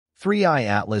3-Eye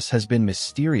Atlas has been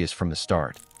mysterious from the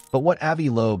start, but what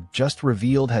Avi Loeb just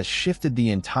revealed has shifted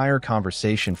the entire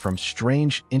conversation from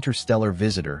strange interstellar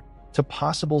visitor to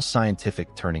possible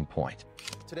scientific turning point.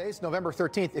 Today's November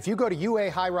 13th. If you go to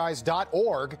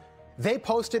uahighrise.org, they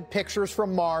posted pictures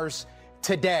from Mars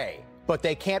today, but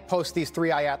they can't post these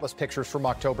 3-Eye Atlas pictures from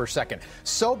October 2nd.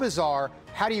 So bizarre.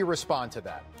 How do you respond to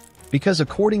that? Because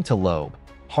according to Loeb,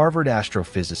 Harvard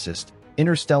astrophysicist,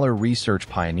 interstellar research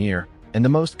pioneer, and the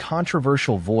most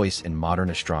controversial voice in modern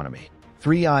astronomy,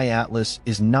 3-Eye Atlas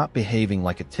is not behaving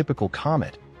like a typical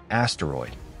comet, asteroid,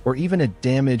 or even a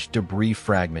damaged debris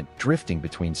fragment drifting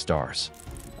between stars.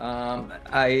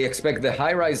 I expect the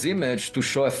high-rise image to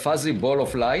show a fuzzy ball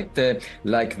of light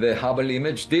like the Hubble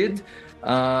image did,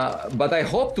 but I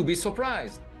hope to be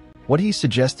surprised. What he's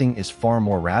suggesting is far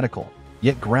more radical,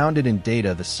 yet grounded in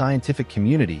data the scientific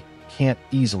community can't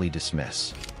easily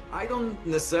dismiss. I don't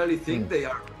necessarily think they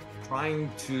are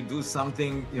trying to do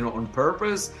something, on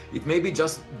purpose. It may be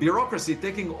just bureaucracy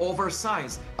taking over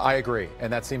science. I agree,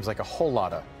 and that seems like a whole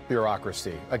lot of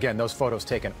bureaucracy. Again, those photos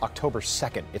taken October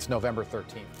 2nd. It's November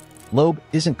 13th. Loeb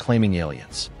isn't claiming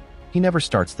aliens. He never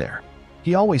starts there.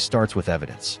 He always starts with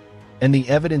evidence. And the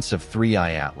evidence of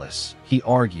 3-Eye Atlas, he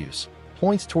argues,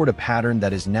 points toward a pattern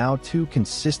that is now too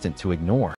consistent to ignore.